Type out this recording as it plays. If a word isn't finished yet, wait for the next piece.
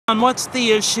And what's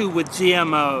the issue with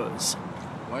GMOs?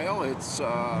 Well, it's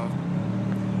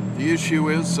the issue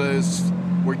is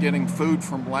we're getting food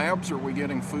from labs or we're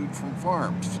getting food from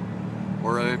farms,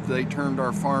 or if they turned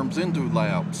our farms into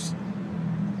labs.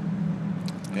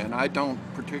 And I don't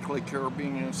particularly care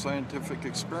being a scientific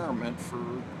experiment for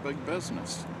big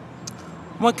business.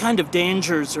 What kind of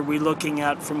dangers are we looking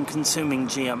at from consuming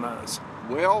GMOs?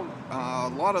 Well, a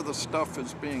lot of the stuff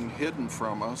is being hidden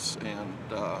from us,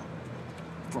 and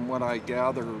from what I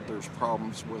gather, there's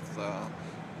problems with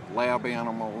lab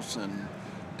animals and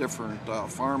different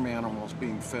farm animals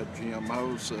being fed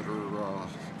GMOs that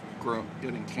are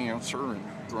getting cancer and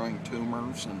growing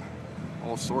tumors and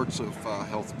all sorts of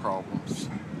health problems.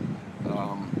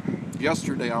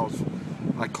 Yesterday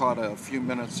I caught a few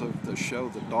minutes of the show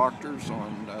The Doctors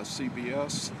on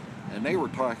CBS, and they were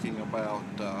talking about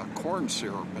corn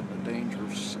syrup and the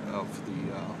dangers of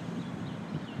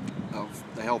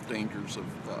the health dangers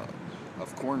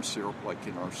of corn syrup, like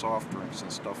in our soft drinks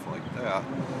and stuff like that,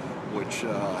 which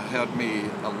had me,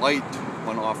 a light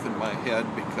went off in my head,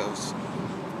 because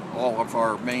all of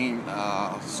our main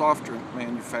soft drink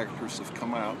manufacturers have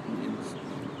come out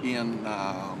in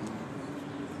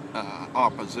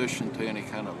opposition to any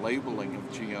kind of labeling of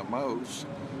GMOs,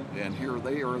 and here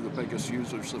they are the biggest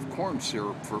users of corn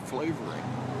syrup for flavoring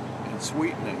and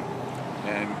sweetening.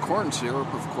 And corn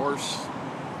syrup, of course,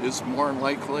 is more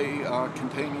likely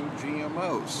containing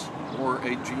GMOs, or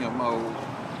a GMO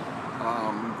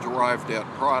derived at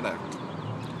product.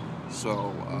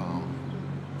 So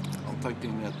I'm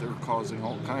thinking that they're causing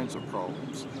all kinds of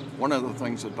problems. One of the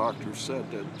things the doctor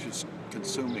said, that just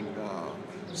consuming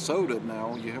soda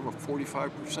now, you have a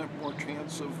 45% more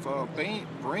chance of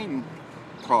brain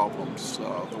problems,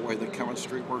 the way the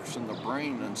chemistry works in the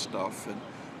brain and stuff, and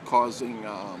causing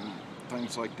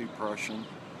things like depression,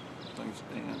 things,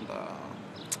 and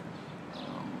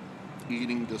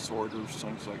eating disorders,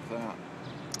 things like that.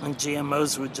 And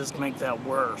GMOs would just make that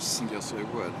worse. Yes, they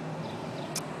would.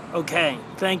 Okay,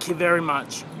 thank you very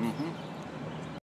much. Mm-hmm.